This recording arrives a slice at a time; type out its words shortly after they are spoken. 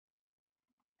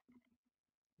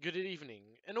Good evening.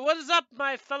 And what is up,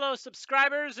 my fellow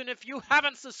subscribers? And if you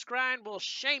haven't subscribed, well,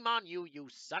 shame on you, you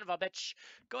son of a bitch.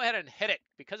 Go ahead and hit it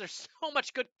because there's so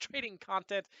much good trading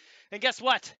content. And guess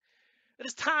what? It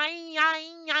is time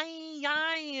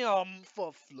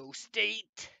for Flow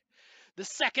State. The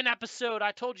second episode.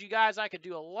 I told you guys I could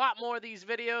do a lot more of these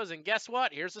videos, and guess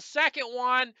what? Here's the second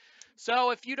one.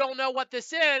 So if you don't know what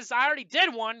this is, I already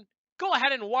did one. Go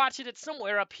ahead and watch it. It's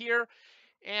somewhere up here.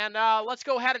 And let's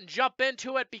go ahead and jump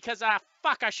into it because,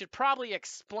 fuck, I should probably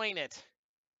explain it.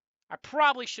 I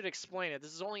probably should explain it.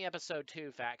 This is only episode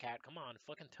 2, Fat Cat. Come on,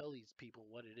 fucking tell these people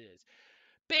what it is.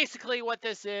 Basically, what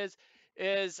this is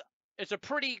it's a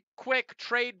pretty quick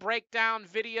trade breakdown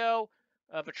video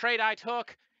of a trade I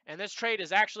took. And this trade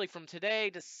is actually from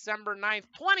today, December 9th,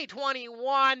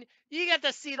 2021. You get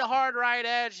to see the hard right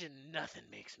edge, and nothing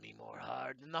makes me more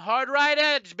hard than the hard right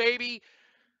edge, baby.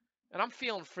 And I'm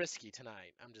feeling frisky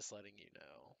tonight. I'm just letting you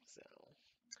know. So,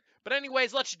 but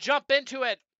anyways, let's jump into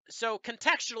it. So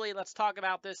contextually, let's talk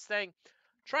about this thing.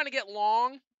 Trying to get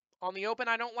long on the open.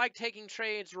 I don't like taking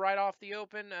trades right off the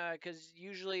open because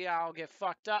usually I'll get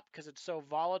fucked up because it's so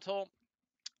volatile.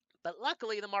 But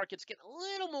luckily, the market's getting a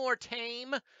little more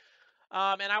tame.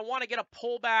 And I want to get a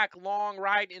pullback long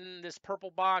right in this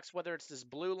purple box, whether it's this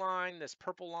blue line, this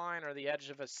purple line, or the edge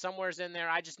of it, somewhere's in there.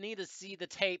 I just need to see the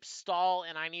tape stall,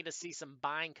 and I need to see some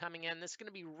buying coming in. This is going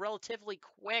to be relatively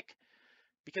quick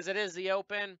because it is the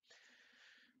open.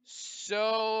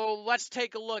 So let's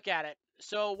take a look at it.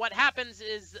 So what happens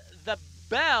is the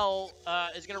bell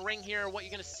is going to ring here. What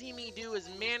you're going to see me do is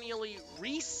manually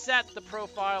reset the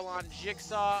profile on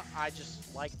Jigsaw. I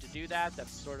just like to do that.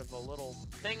 That's sort of a little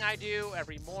thing I do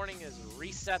every morning is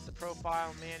reset the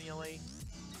profile manually.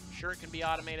 Sure, it can be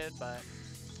automated, but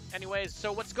anyways,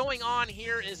 so what's going on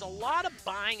here is a lot of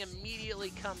buying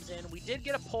immediately comes in. We did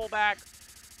get a pullback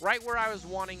right where I was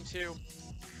wanting to.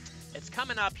 It's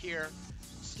coming up here.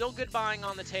 Still good buying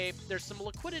on the tape. There's some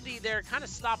liquidity there, kind of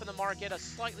stopping the market, a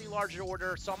slightly larger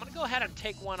order. So I'm going to go ahead and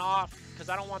take one off because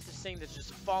I don't want this thing to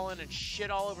just fall in and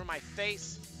shit all over my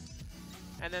face.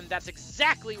 And then that's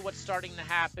exactly what's starting to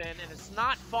happen. And it's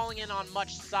not falling in on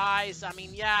much size. I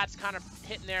mean, yeah, it's kind of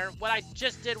hitting there. What I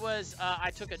just did was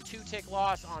I took a 2-tick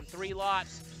loss on 3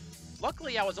 lots.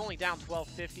 Luckily, I was only down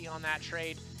 1250 on that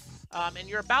trade. And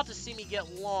you're about to see me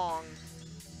get long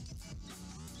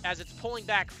as it's pulling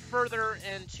back further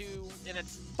into, and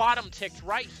it's bottom ticked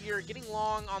right here, getting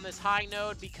long on this high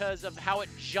node because of how it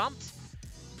jumped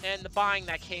and the buying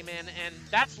that came in. And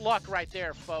that's luck right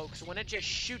there, folks. When it just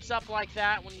shoots up like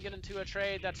that, when you get into a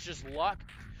trade, that's just luck.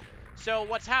 So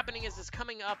what's happening is it's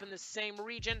coming up in the same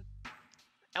region.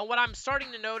 And what I'm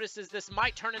starting to notice is this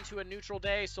might turn into a neutral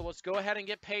day. So let's go ahead and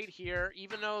get paid here.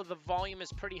 Even though the volume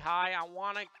is pretty high,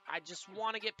 I just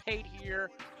want to get paid here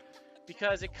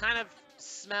because it kind of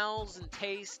smells and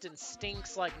tastes and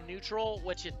stinks like neutral,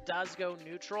 which it does go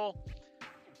neutral.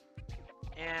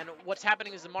 And what's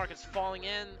happening is the market's falling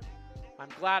in. I'm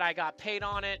glad I got paid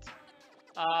on it.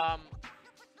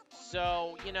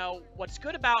 So, you know, what's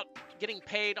good about getting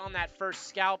paid on that first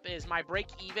scalp is my break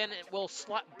even, it will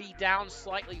be down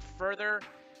slightly further.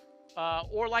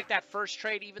 Or like that first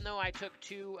trade, even though I took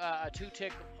a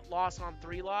 2-tick loss on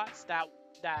 3 lots,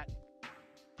 that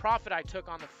profit I took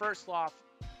on the first lot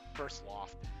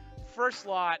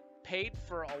paid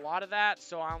for a lot of that,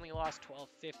 so I only lost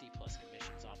 $12.50 plus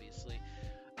commissions, obviously.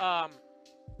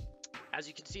 As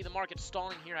you can see, the market's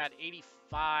stalling here at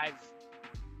 85.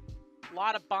 A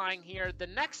lot of buying here. The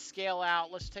next scale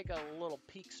out, let's take a little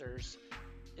peeksers,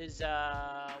 is,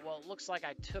 well, it looks like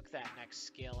I took that next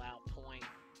scale out point.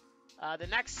 The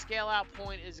next scale out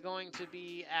point is going to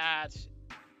be at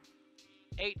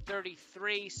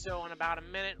 8:33, so in about a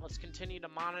minute. Let's continue to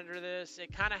monitor this.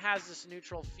 It kind of has this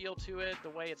neutral feel to it, the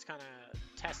way it's kind of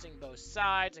testing both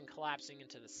sides and collapsing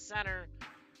into the center.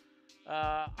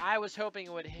 I was hoping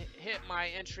it would hit my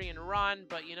entry and run,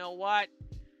 but you know what?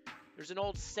 There's an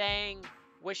old saying,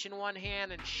 wish in one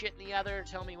hand and shit in the other.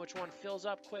 Tell me which one fills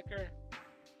up quicker.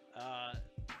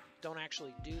 Don't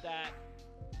actually do that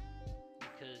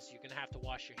because you're going to have to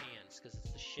wash your hands because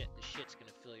it's the shit. The shit's going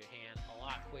to fill your hand a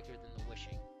lot quicker than the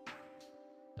wishing.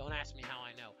 Don't ask me how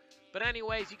I know. But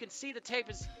anyways, you can see the tape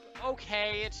is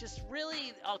okay. It's just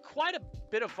really quite a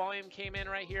bit of volume came in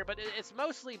right here, but it's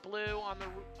mostly blue on the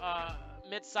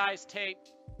mid-sized tape.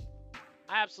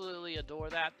 I absolutely adore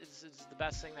that. It's the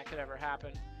best thing that could ever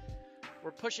happen.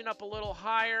 We're pushing up a little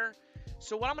higher.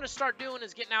 So what I'm going to start doing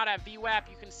is getting out at VWAP.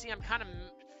 You can see I'm kind of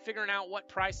figuring out what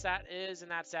price that is, and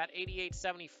that's at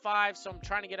 88.75. So I'm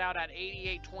trying to get out at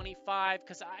 88.25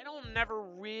 because I don't never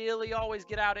really always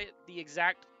get out at the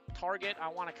exact target. I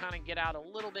want to kind of get out a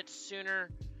little bit sooner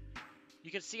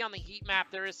You can see on the heat map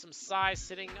there is some size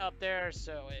sitting up there,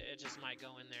 so it just might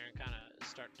go in there and kind of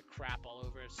start to crap all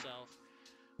over itself.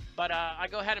 But I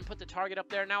go ahead and put the target up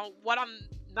there. Now, what I'm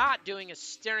not doing is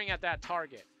staring at that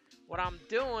target. What I'm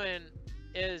doing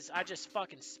is I just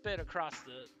fucking spit across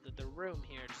the room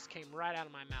here. It just came right out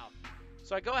of my mouth.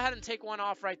 So I go ahead and take one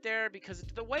off right there because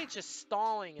the way it's just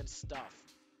stalling and stuff.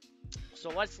 So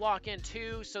let's lock in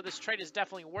 2. So this trade is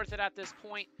definitely worth it at this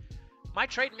point. My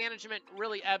trade management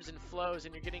really ebbs and flows,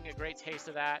 and you're getting a great taste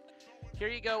of that. Here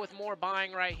you go with more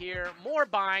buying right here. More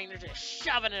buying. They're just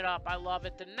shoving it up. I love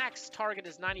it. The next target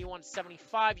is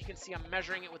 91.75. You can see I'm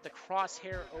measuring it with the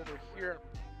crosshair over here.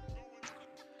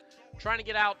 Trying to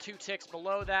get out 2 ticks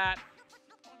below that.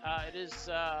 It is,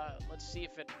 let's see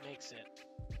if it makes it.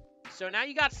 So now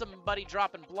you got somebody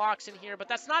dropping blocks in here, but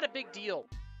that's not a big deal.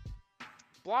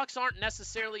 Blocks aren't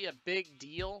necessarily a big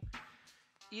deal.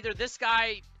 Either this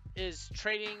guy is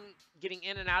trading, getting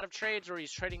in and out of trades, or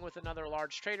he's trading with another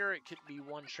large trader. It could be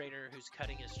one trader who's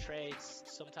cutting his trades.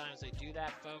 Sometimes they do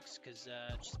that, folks, because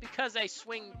just because they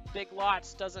swing big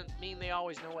lots doesn't mean they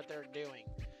always know what they're doing.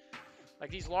 Like,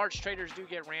 these large traders do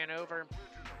get ran over.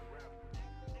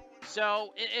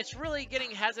 So it's really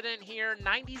getting hesitant here.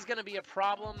 90 is going to be a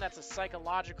problem. That's a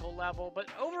psychological level. But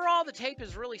overall, the tape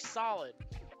is really solid.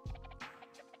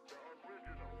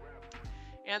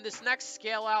 And this next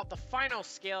scale out, the final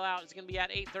scale out, is going to be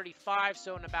at 8:35,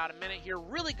 so in about a minute here.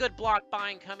 Really good block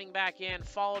buying coming back in,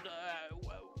 followed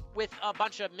with a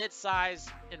bunch of mid-size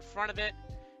in front of it.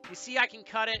 You see I can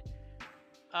cut it.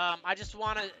 I just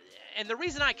want to, and the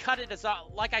reason I cut it is,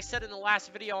 like I said in the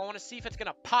last video, I want to see if it's going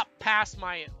to pop past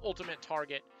my ultimate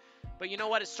target. But you know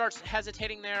what? It starts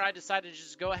hesitating there. I decided to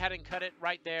just go ahead and cut it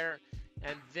right there.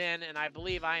 And I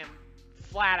believe I am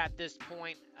flat at this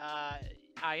point.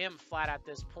 I am flat at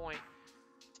this point.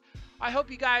 I hope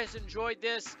you guys enjoyed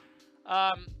this.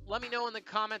 Let me know in the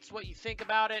comments what you think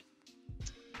about it.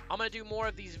 I'm going to do more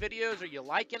of these videos. Are you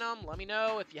liking them? Let me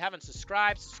know. If you haven't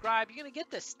subscribed, subscribe. You're going to get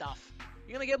this stuff.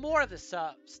 You're going to get more of this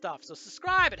stuff. So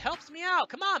subscribe. It helps me out.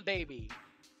 Come on, baby.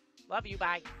 Love you.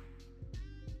 Bye.